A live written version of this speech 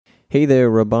Hey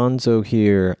there, Robonzo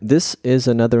here. This is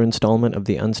another installment of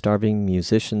the Unstarving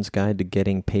Musician's Guide to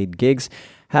Getting Paid Gigs,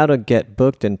 how to get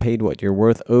booked and paid what you're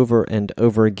worth over and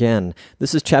over again.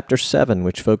 This is Chapter 7,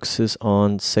 which focuses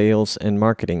on sales and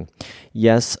marketing.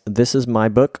 Yes, this is my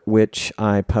book, which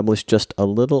I published just a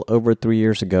little over 3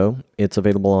 years ago. It's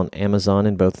available on Amazon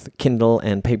in both Kindle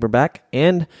and paperback,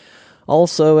 and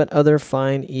also at other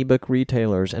fine ebook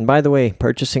retailers. And by the way,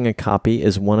 purchasing a copy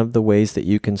is one of the ways that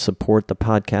you can support the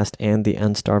podcast and the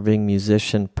Unstarving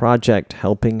Musician project,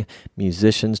 helping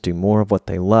musicians do more of what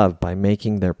they love by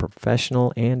making their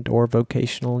professional and or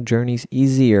vocational journeys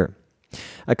easier.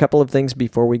 A couple of things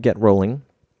before we get rolling.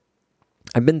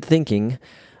 I've been thinking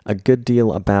a good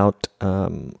deal about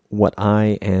what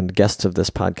I and guests of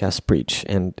this podcast preach,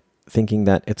 and thinking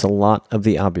that it's a lot of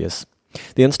the obvious.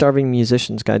 The Unstarving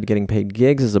Musician's Guide to Getting Paid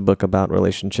Gigs is a book about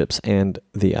relationships and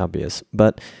the obvious.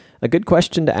 But a good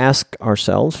question to ask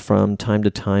ourselves from time to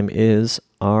time is,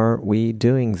 are we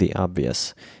doing the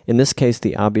obvious? In this case,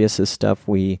 the obvious is stuff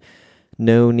we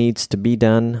know needs to be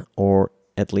done, or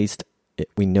at least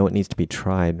we know it needs to be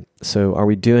tried. So are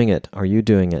we doing it? Are you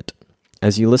doing it?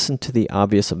 As you listen to the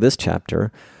obvious of this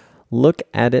chapter, look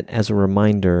at it as a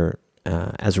reminder,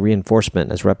 as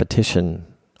reinforcement, as repetition,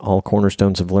 all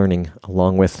cornerstones of learning,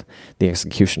 along with the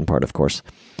execution part, of course.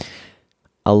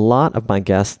 A lot of my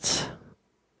guests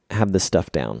have this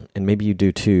stuff down, and maybe you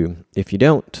do too. If you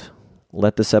don't,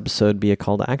 let this episode be a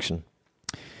call to action.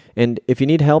 And if you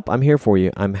need help, I'm here for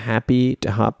you. I'm happy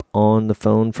to hop on the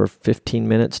phone for 15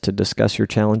 minutes to discuss your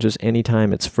challenges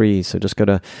anytime. It's free, so just go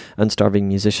to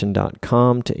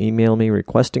unstarvingmusician.com to email me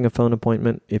requesting a phone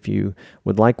appointment if you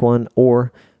would like one,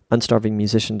 or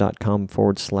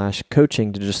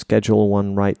unstarvingmusician.com/coaching to just schedule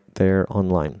one right there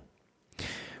online.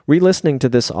 Re-listening to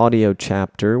this audio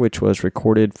chapter, which was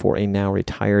recorded for a now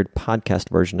retired podcast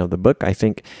version of the book, I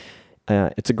think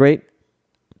it's a great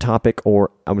topic,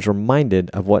 or I was reminded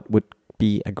of what would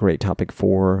be a great topic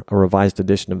for a revised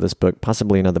edition of this book,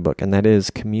 possibly another book, and that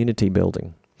is community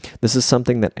building. This is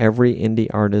something that every indie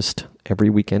artist, every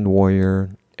weekend warrior,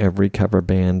 every cover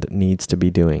band needs to be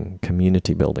doing,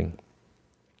 community building.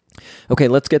 Okay,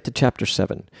 let's get to Chapter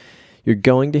 7. You're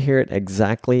going to hear it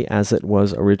exactly as it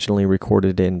was originally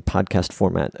recorded in podcast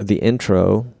format. The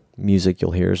intro music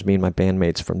you'll hear is me and my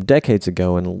bandmates from decades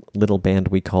ago in a little band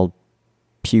we called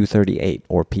Pew 38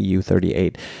 or PU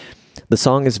 38. The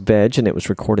song is Veg, and it was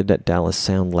recorded at Dallas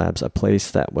Sound Labs, a place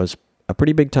that was a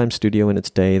pretty big-time studio in its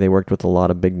day. They worked with a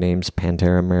lot of big names,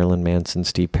 Pantera, Marilyn Manson,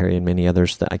 Steve Perry, and many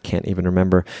others that I can't even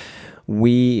remember.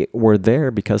 We were there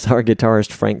because our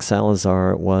guitarist Frank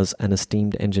Salazar was an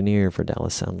esteemed engineer for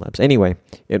Dallas Sound Labs. Anyway,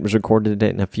 it was recorded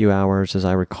in a few hours, as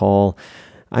I recall.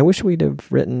 I wish we'd have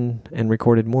written and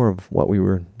recorded more of what we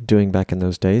were doing back in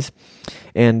those days.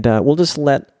 And we'll just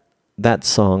let that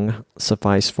song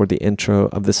suffice for the intro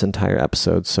of this entire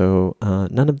episode. So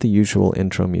none of the usual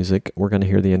intro music. We're going to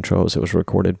hear the intro as it was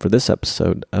recorded for this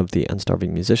episode of the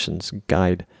Unstarving Musician's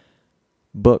Guide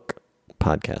book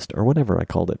podcast, or whatever I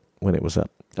called it when it was up.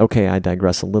 Okay, I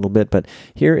digress a little bit, but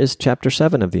here is Chapter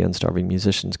 7 of the Unstarving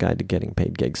Musician's Guide to Getting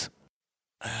Paid Gigs.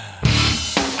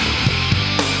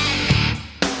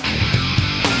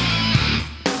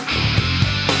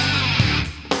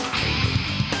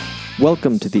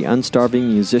 Welcome to the Unstarving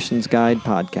Musician's Guide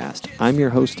podcast. I'm your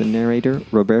host and narrator,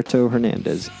 Roberto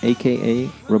Hernandez, aka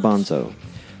Robonzo.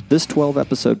 This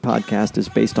 12-episode podcast is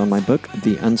based on my book,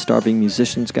 The Unstarving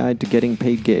Musician's Guide to Getting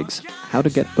Paid Gigs, How to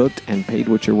Get Booked and Paid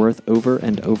What You're Worth Over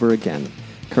and Over Again,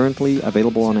 currently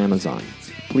available on Amazon.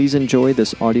 Please enjoy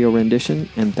this audio rendition,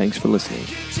 and thanks for listening.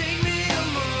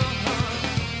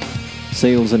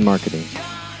 Sales and marketing.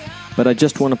 But I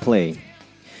just want to play.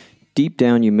 Deep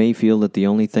down, you may feel that the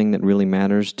only thing that really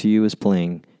matters to you is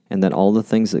playing, and that all the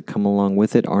things that come along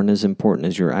with it aren't as important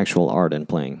as your actual art in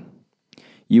playing.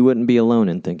 You wouldn't be alone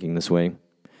in thinking this way.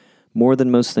 More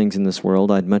than most things in this world,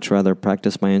 I'd much rather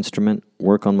practice my instrument,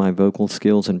 work on my vocal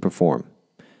skills, and perform.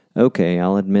 Okay,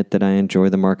 I'll admit that I enjoy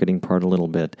the marketing part a little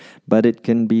bit, but it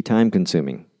can be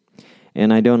time-consuming.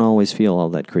 And I don't always feel all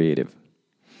that creative.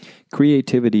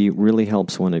 Creativity really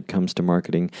helps when it comes to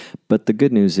marketing, but the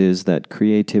good news is that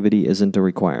creativity isn't a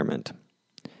requirement.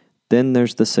 Then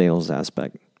there's the sales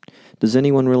aspect. Does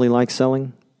anyone really like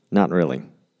selling? Not really.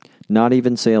 Not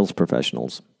even sales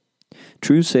professionals.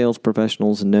 True sales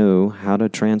professionals know how to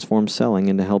transform selling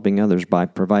into helping others by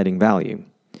providing value.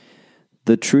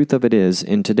 The truth of it is,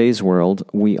 in today's world,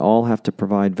 we all have to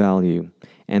provide value,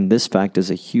 and this fact is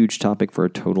a huge topic for a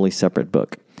totally separate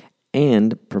book.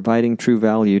 And providing true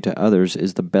value to others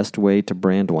is the best way to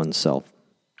brand oneself.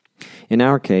 In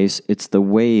our case, it's the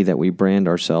way that we brand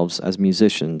ourselves as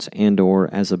musicians and/or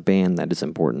as a band that is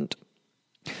important.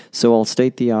 So I'll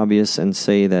state the obvious and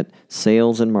say that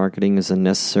sales and marketing is a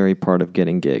necessary part of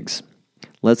getting gigs.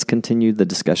 Let's continue the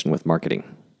discussion with marketing.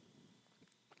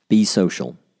 Be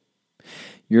social.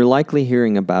 You're likely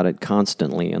hearing about it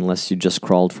constantly unless you just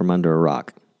crawled from under a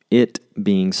rock. It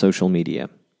being social media.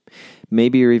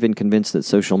 Maybe you're even convinced that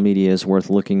social media is worth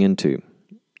looking into.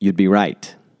 You'd be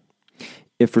right.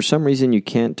 If for some reason you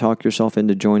can't talk yourself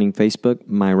into joining Facebook,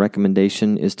 my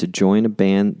recommendation is to join a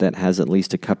band that has at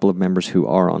least a couple of members who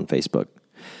are on Facebook.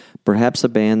 Perhaps a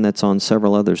band that's on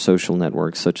several other social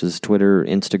networks such as Twitter,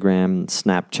 Instagram,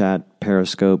 Snapchat,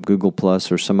 Periscope, Google+,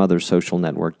 or some other social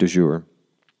network du jour.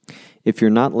 If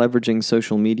you're not leveraging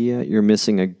social media, you're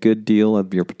missing a good deal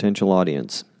of your potential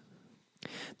audience.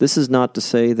 This is not to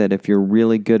say that if you're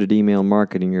really good at email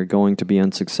marketing, you're going to be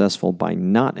unsuccessful by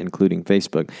not including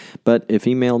Facebook, but if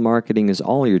email marketing is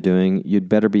all you're doing, you'd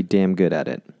better be damn good at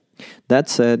it. That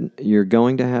said, you're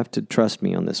going to have to trust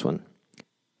me on this one.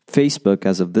 Facebook,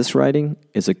 as of this writing,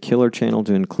 is a killer channel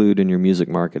to include in your music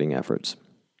marketing efforts.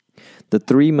 The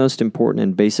three most important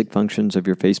and basic functions of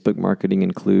your Facebook marketing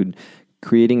include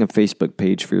creating a Facebook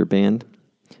page for your band.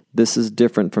 This is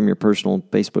different from your personal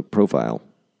Facebook profile.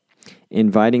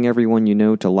 Inviting everyone you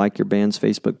know to like your band's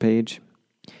Facebook page.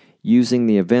 Using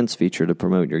the events feature to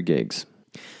promote your gigs.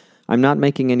 I'm not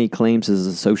making any claims as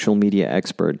a social media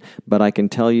expert, but I can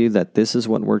tell you that this is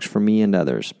what works for me and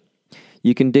others.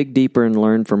 You can dig deeper and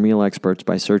learn from real experts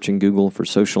by searching Google for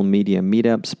social media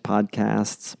meetups,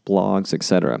 podcasts, blogs,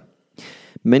 etc.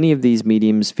 Many of these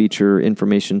mediums feature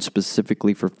information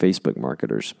specifically for Facebook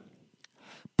marketers.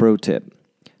 Pro tip.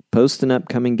 Post an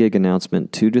upcoming gig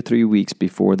announcement 2 to 3 weeks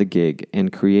before the gig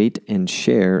and create and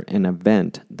share an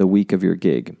event the week of your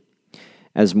gig.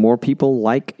 As more people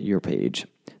like your page,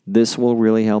 this will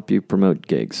really help you promote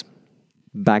gigs.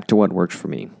 Back to what works for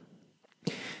me.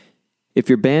 If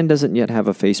your band doesn't yet have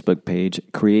a Facebook page,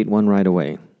 create one right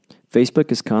away.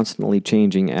 Facebook is constantly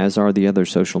changing, as are the other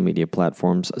social media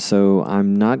platforms, so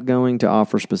I'm not going to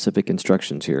offer specific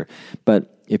instructions here.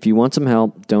 But if you want some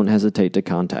help, don't hesitate to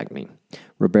contact me.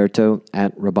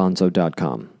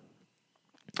 Roberto@robonzo.com.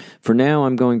 For now,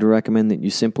 I'm going to recommend that you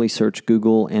simply search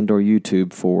Google and/or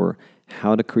YouTube for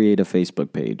how to create a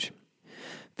Facebook page.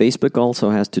 Facebook also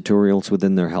has tutorials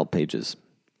within their help pages.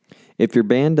 If your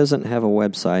band doesn't have a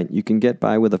website, you can get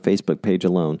by with a Facebook page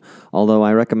alone, although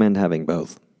I recommend having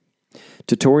both.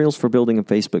 Tutorials for building a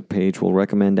Facebook page will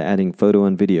recommend adding photo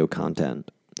and video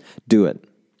content. Do it.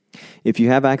 If you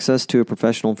have access to a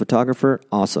professional photographer,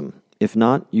 awesome. If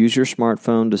not, use your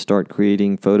smartphone to start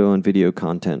creating photo and video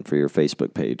content for your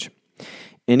Facebook page.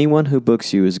 Anyone who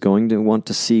books you is going to want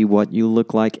to see what you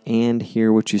look like and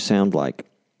hear what you sound like.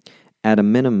 At a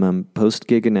minimum, post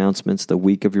gig announcements the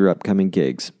week of your upcoming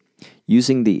gigs.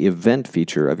 Using the event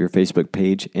feature of your Facebook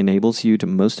page enables you to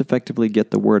most effectively get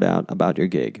the word out about your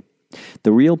gig.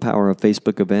 The real power of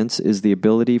Facebook events is the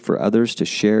ability for others to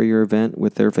share your event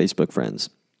with their Facebook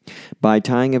friends. By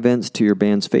tying events to your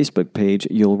band's Facebook page,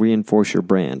 you'll reinforce your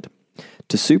brand.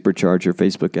 To supercharge your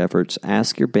Facebook efforts,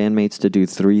 ask your bandmates to do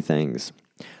 3 things.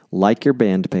 Like your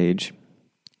band page.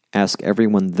 Ask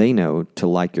everyone they know to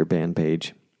like your band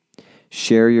page.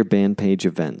 Share your band page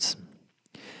events.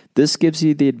 This gives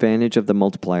you the advantage of the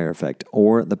multiplier effect,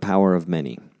 or the power of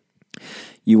many.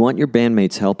 You want your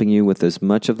bandmates helping you with as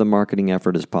much of the marketing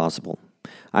effort as possible.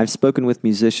 I've spoken with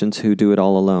musicians who do it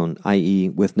all alone, i.e.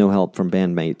 with no help from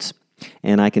bandmates,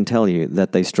 and I can tell you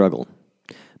that they struggle.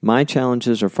 My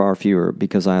challenges are far fewer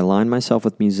because I align myself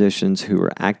with musicians who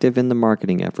are active in the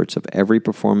marketing efforts of every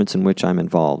performance in which I'm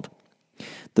involved.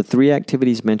 The 3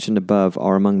 activities mentioned above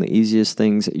are among the easiest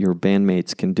things your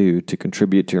bandmates can do to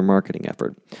contribute to your marketing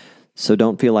effort, so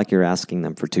don't feel like you're asking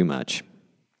them for too much.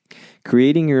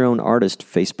 Creating your own artist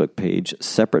Facebook page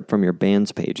separate from your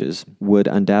band's pages would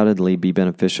undoubtedly be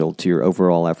beneficial to your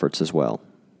overall efforts as well.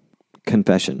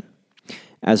 Confession.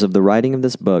 As of the writing of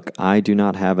this book, I do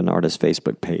not have an artist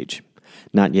Facebook page.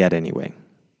 Not yet, anyway.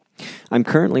 I'm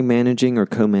currently managing or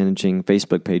co-managing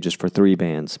Facebook pages for 3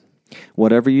 bands.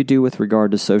 Whatever you do with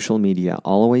regard to social media,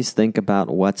 always think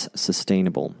about what's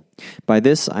sustainable. By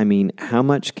this, I mean how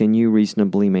much can you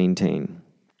reasonably maintain?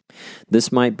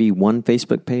 This might be 1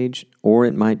 Facebook page, or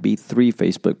it might be 3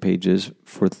 Facebook pages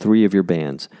for 3 of your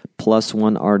bands, plus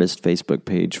 1 artist Facebook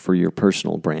page for your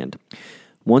personal brand.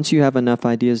 Once you have enough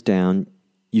ideas down,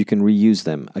 you can reuse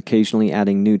them, occasionally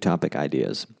adding new topic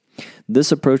ideas.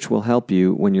 This approach will help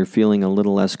you when you're feeling a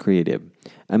little less creative.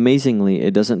 Amazingly,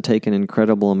 it doesn't take an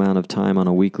incredible amount of time on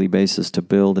a weekly basis to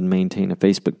build and maintain a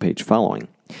Facebook page following.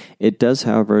 It does,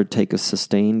 however, take a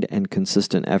sustained and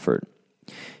consistent effort.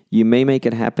 You may make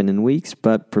it happen in weeks,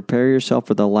 but prepare yourself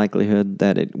for the likelihood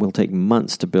that it will take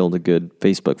months to build a good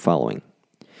Facebook following.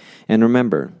 And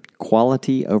remember,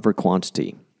 quality over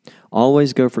quantity.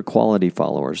 Always go for quality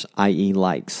followers, i.e.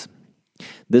 likes.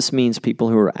 This means people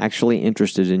who are actually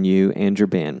interested in you and your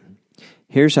band.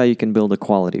 Here's how you can build a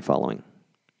quality following.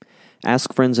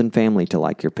 Ask friends and family to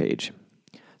like your page.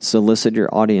 Solicit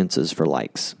your audiences for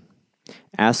likes.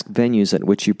 Ask venues at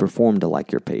which you perform to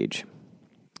like your page.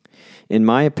 In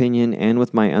my opinion, and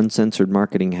with my uncensored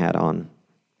marketing hat on,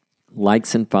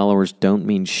 likes and followers don't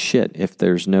mean shit if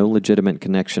there's no legitimate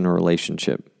connection or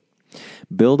relationship.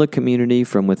 Build a community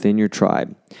from within your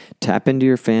tribe. Tap into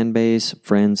your fan base,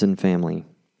 friends, and family.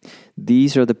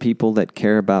 These are the people that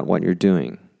care about what you're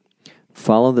doing.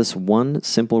 Follow this one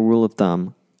simple rule of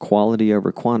thumb, quality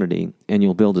over quantity, and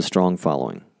you'll build a strong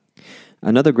following.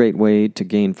 Another great way to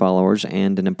gain followers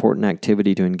and an important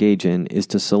activity to engage in is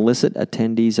to solicit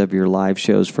attendees of your live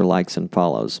shows for likes and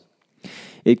follows.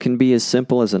 It can be as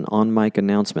simple as an on-mic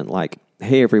announcement like,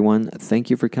 "Hey everyone, thank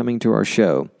you for coming to our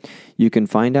show. You can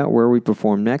find out where we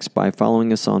perform next by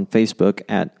following us on Facebook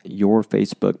at your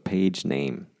Facebook page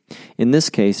name." In this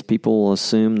case, people will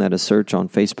assume that a search on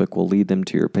Facebook will lead them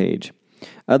to your page.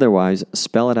 Otherwise,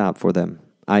 spell it out for them,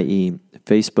 i.e.,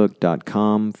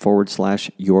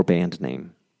 facebook.com/your band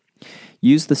name.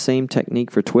 Use the same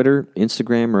technique for Twitter,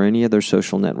 Instagram, or any other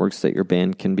social networks that your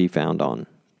band can be found on.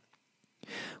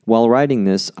 While writing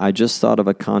this, I just thought of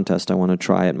a contest I want to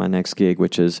try at my next gig,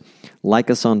 which is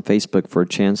like us on Facebook for a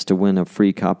chance to win a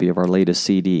free copy of our latest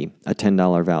CD, a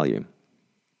 $10 value.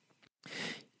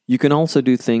 You can also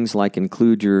do things like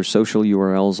include your social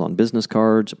URLs on business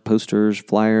cards, posters,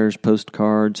 flyers,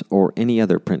 postcards, or any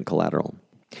other print collateral.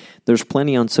 There's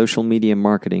plenty on social media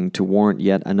marketing to warrant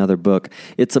yet another book.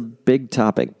 It's a big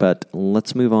topic, but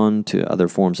let's move on to other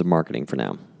forms of marketing for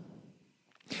now.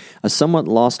 A somewhat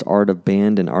lost art of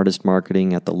band and artist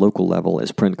marketing at the local level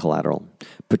is print collateral,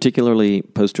 particularly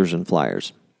posters and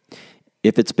flyers.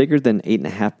 If it's bigger than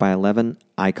 8.5 by 11,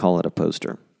 I call it a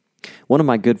poster. One of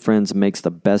my good friends makes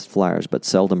the best flyers but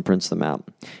seldom prints them out.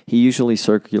 He usually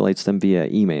circulates them via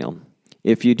email.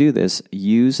 If you do this,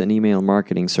 use an email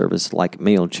marketing service like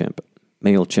MailChimp,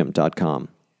 MailChimp.com.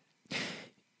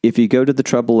 If you go to the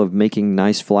trouble of making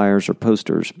nice flyers or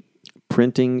posters,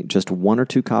 printing just 1 or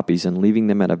 2 copies and leaving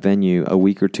them at a venue a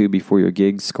week or 2 before your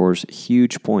gig scores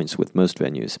huge points with most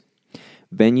venues.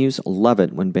 Venues love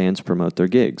it when bands promote their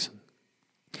gigs.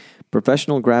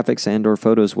 Professional graphics and/or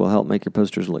photos will help make your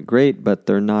posters look great, but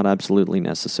they're not absolutely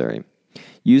necessary.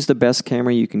 Use the best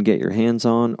camera you can get your hands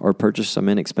on, or purchase some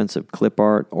inexpensive clip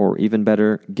art, or even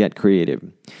better, get creative.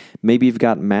 Maybe you've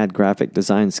got mad graphic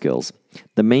design skills.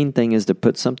 The main thing is to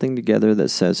put something together that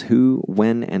says who,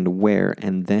 when, and where,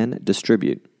 and then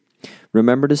distribute.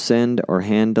 Remember to send or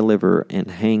hand deliver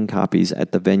and hang copies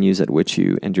at the venues at which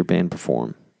you and your band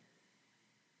perform.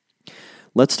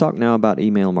 Let's talk now about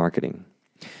email marketing.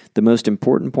 The most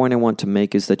important point I want to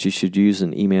make is that you should use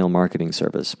an email marketing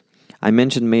service. I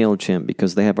mentioned MailChimp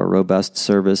because they have a robust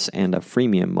service and a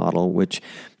freemium model, which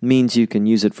means you can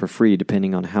use it for free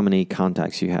depending on how many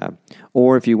contacts you have.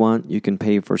 Or if you want, you can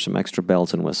pay for some extra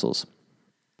bells and whistles.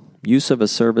 Use of a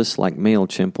service like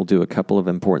MailChimp will do a couple of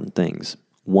important things.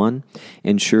 1,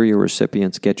 ensure your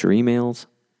recipients get your emails.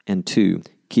 And 2,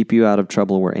 keep you out of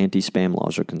trouble where anti-spam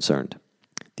laws are concerned.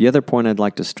 The other point I'd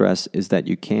like to stress is that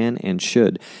you can and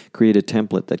should create a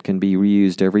template that can be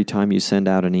reused every time you send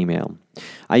out an email.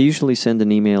 I usually send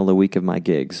an email the week of my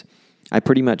gigs. I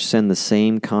pretty much send the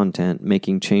same content,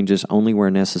 making changes only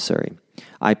where necessary.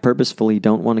 I purposefully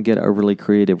don't want to get overly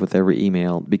creative with every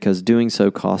email because doing so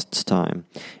costs time,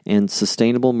 and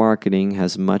sustainable marketing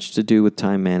has much to do with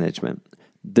time management.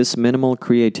 This minimal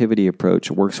creativity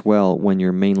approach works well when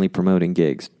you're mainly promoting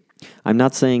gigs. I'm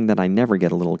not saying that I never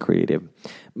get a little creative.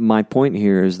 My point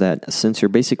here is that since you're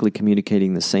basically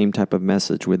communicating the same type of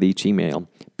message with each email,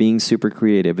 being super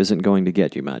creative isn't going to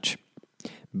get you much.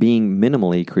 Being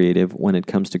minimally creative when it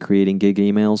comes to creating gig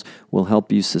emails will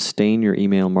help you sustain your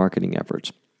email marketing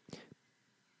efforts.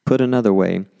 Put another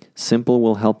way, simple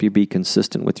will help you be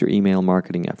consistent with your email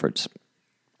marketing efforts.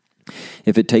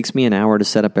 If it takes me an hour to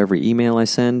set up every email I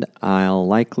send, I'll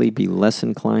likely be less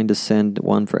inclined to send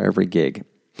one for every gig.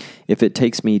 If it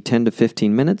takes me 10 to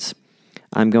 15 minutes,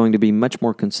 I'm going to be much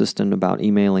more consistent about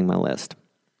emailing my list.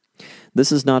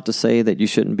 This is not to say that you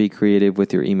shouldn't be creative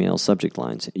with your email subject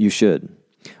lines. You should.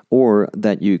 Or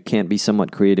that you can't be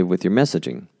somewhat creative with your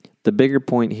messaging. The bigger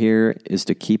point here is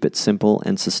to keep it simple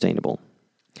and sustainable.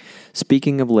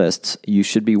 Speaking of lists, you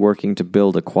should be working to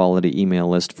build a quality email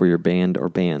list for your band or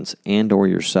bands and/or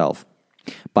yourself.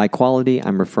 By quality,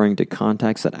 I'm referring to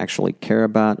contacts that actually care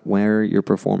about where you're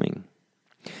performing.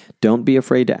 Don't be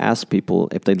afraid to ask people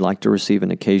if they'd like to receive an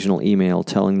occasional email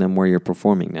telling them where you're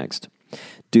performing next.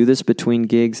 Do this between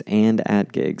gigs and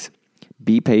at gigs.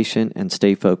 Be patient and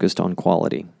stay focused on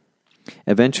quality.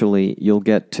 Eventually, you'll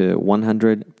get to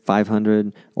 100,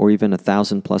 500, or even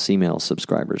 1,000 plus email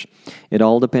subscribers. It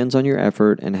all depends on your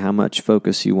effort and how much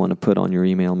focus you want to put on your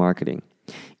email marketing.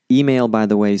 Email, by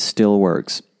the way, still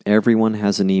works. Everyone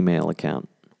has an email account.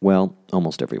 Well,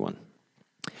 almost everyone.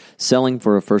 Selling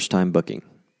for a first-time booking.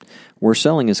 Where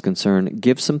selling is concerned,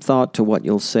 give some thought to what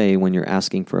you'll say when you're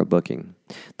asking for a booking.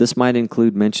 This might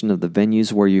include mention of the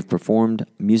venues where you've performed,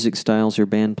 music styles your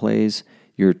band plays,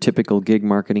 your typical gig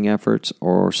marketing efforts,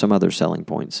 or some other selling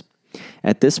points.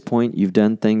 At this point, you've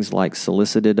done things like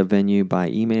solicited a venue by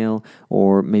email,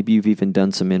 or maybe you've even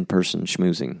done some in-person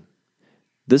schmoozing.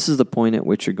 This is the point at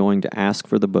which you're going to ask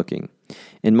for the booking.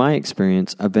 In my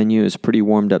experience, a venue is pretty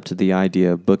warmed up to the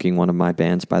idea of booking one of my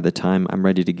bands by the time I'm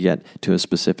ready to get to a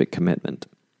specific commitment.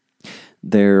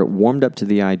 They're warmed up to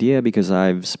the idea because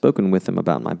I've spoken with them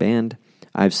about my band.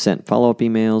 I've sent follow-up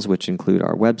emails, which include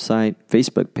our website,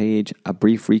 Facebook page, a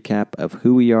brief recap of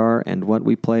who we are and what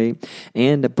we play,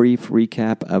 and a brief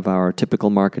recap of our typical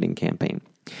marketing campaign.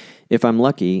 If I'm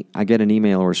lucky, I get an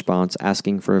email response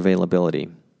asking for availability.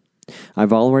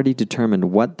 I've already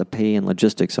determined what the pay and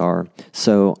logistics are,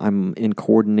 so I'm in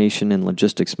coordination and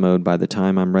logistics mode by the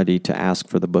time I'm ready to ask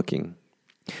for the booking.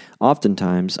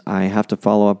 Oftentimes, I have to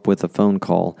follow up with a phone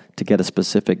call to get a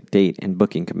specific date and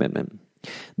booking commitment.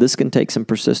 This can take some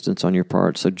persistence on your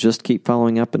part, so just keep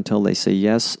following up until they say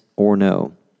yes or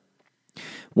no.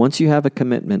 Once you have a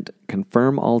commitment,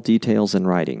 confirm all details in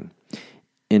writing.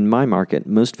 In my market,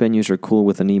 most venues are cool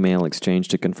with an email exchange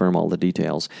to confirm all the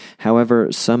details.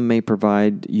 However, some may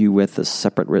provide you with a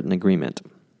separate written agreement.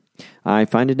 I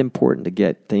find it important to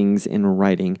get things in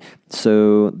writing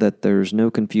so that there's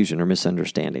no confusion or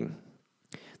misunderstanding.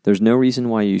 There's no reason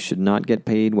why you should not get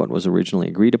paid what was originally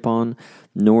agreed upon,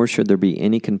 nor should there be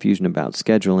any confusion about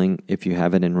scheduling if you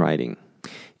have it in writing.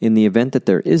 In the event that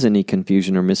there is any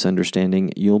confusion or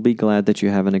misunderstanding, you'll be glad that you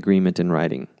have an agreement in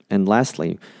writing. And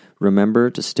lastly,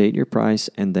 remember to state your price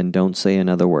and then don't say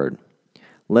another word.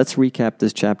 Let's recap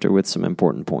this chapter with some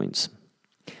important points.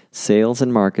 Sales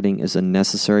and marketing is a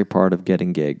necessary part of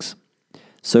getting gigs.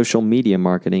 Social media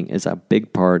marketing is a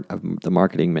big part of the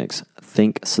marketing mix.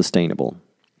 Think sustainable.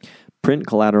 Print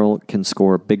collateral can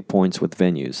score big points with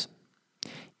venues.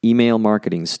 Email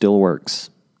marketing still works.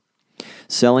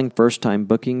 Selling first-time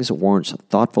bookings warrants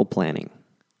thoughtful planning.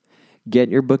 Get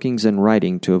your bookings in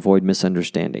writing to avoid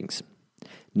misunderstandings.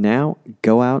 Now,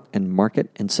 go out and market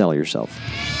and sell yourself.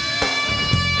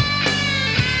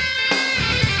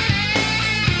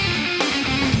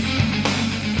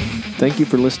 Thank you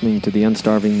for listening to the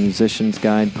Unstarving Musician's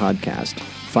Guide podcast.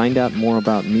 Find out more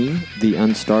about me, the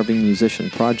Unstarving Musician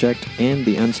Project, and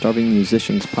the Unstarving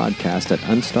Musicians podcast at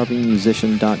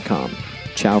unstarvingmusician.com.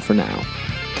 Ciao for now.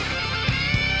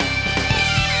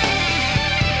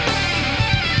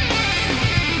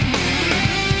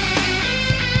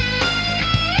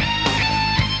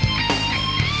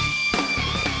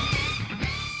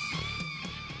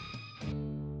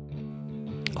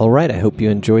 All right, I hope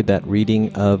you enjoyed that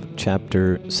reading of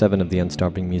Chapter 7 of the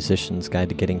Unstarving Musician's Guide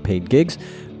to Getting Paid Gigs,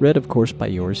 read, of course, by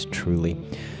yours truly.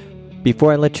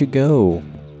 Before I let you go,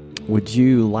 would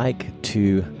you like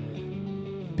to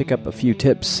pick up a few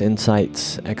tips,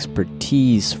 insights,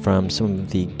 expertise from some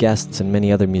of the guests and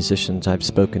many other musicians I've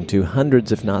spoken to,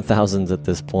 hundreds if not thousands at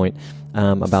this point,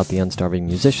 about the Unstarving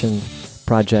Musician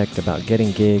Project, about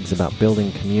getting gigs, about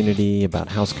building community, about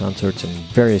house concerts, and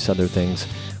various other things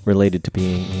related to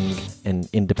being an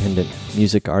independent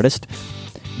music artist?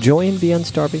 Join the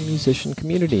Unstarving Musician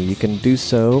community. You can do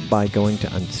so by going to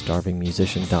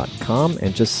unstarvingmusician.com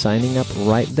and just signing up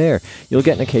right there. You'll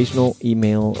get an occasional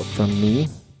email from me,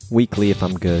 weekly if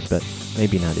I'm good, but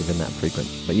maybe not even that frequent,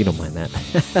 but you don't mind that.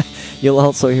 You'll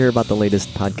also hear about the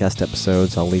latest podcast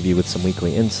episodes. I'll leave you with some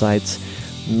weekly insights,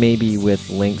 maybe with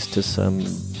links to some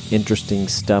interesting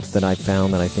stuff that I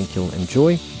found that I think you'll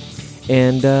enjoy.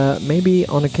 And maybe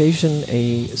on occasion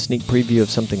a sneak preview of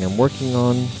something I'm working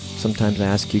on. Sometimes I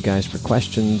ask you guys for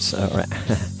questions, or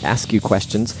ask you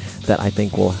questions that I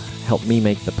think will help me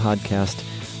make the podcast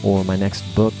or my next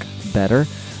book better.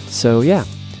 So yeah,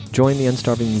 join the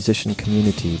Unstarving Musician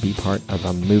community, be part of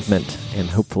a movement, and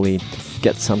hopefully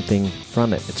get something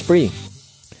from it. It's free.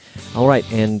 All right,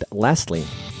 and lastly,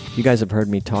 you guys have heard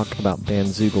me talk about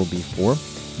Bandzoogle before.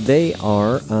 They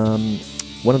are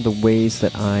one of the ways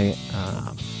that I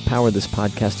power this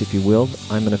podcast, if you will.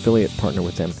 I'm an affiliate partner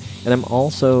with them, and I'm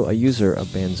also a user of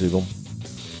Bandzoogle.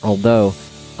 Although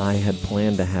I had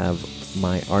planned to have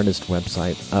my artist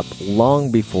website up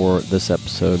long before this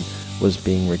episode was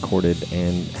being recorded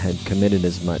and had committed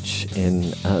as much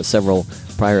in several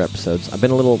prior episodes. I've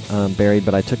been a little buried,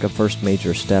 but I took a first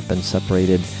major step and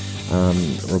separated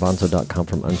Robonzo.com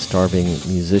from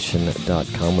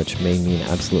Unstarvingmusician.com, which may mean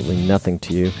absolutely nothing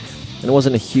to you. And it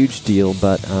wasn't a huge deal,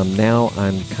 but now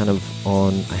I'm kind of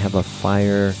I have a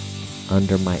fire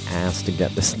under my ass to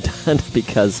get this done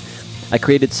because I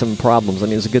created some problems. I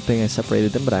mean, it was a good thing I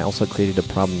separated them, but I also created a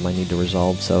problem I need to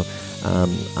resolve. So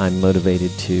I'm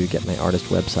motivated to get my artist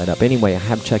website up. Anyway, I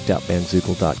have checked out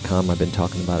bandzoogle.com. I've been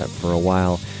talking about it for a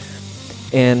while.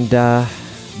 And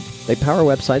they power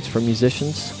websites for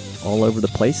musicians all over the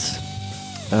place.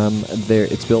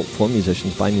 It's built for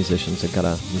musicians, by musicians. They've got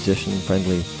a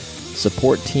musician-friendly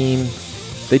support team.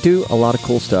 They do a lot of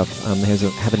cool stuff. They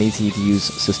have an easy-to-use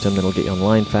system that'll get you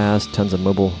online fast, tons of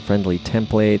mobile-friendly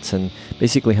templates, and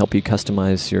basically help you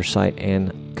customize your site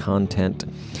and content.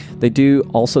 They do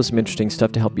also some interesting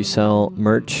stuff to help you sell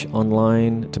merch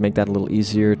online, to make that a little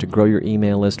easier, to grow your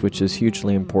email list, which is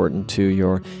hugely important to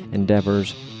your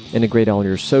endeavors, integrate all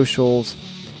your socials,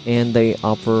 and they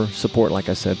offer support, like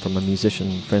I said, from a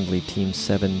musician-friendly team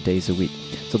 7 days a week.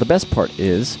 So the best part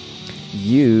is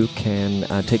you can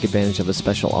take advantage of a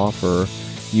special offer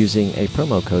using a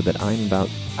promo code that I'm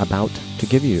about to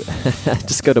give you.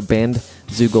 Just go to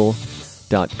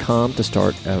bandzoogle.com to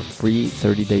start a free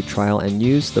 30-day trial and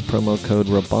use the promo code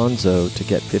Robonzo to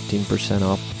get 15%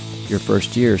 off your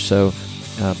first year. So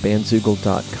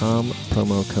bandzoogle.com,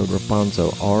 promo code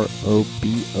Robonzo,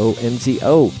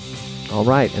 ROBONZO. All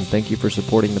right, and thank you for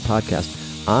supporting the podcast.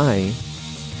 I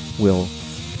will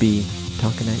be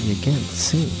talking at you again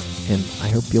soon, and I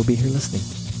hope you'll be here listening.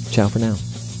 Ciao for now.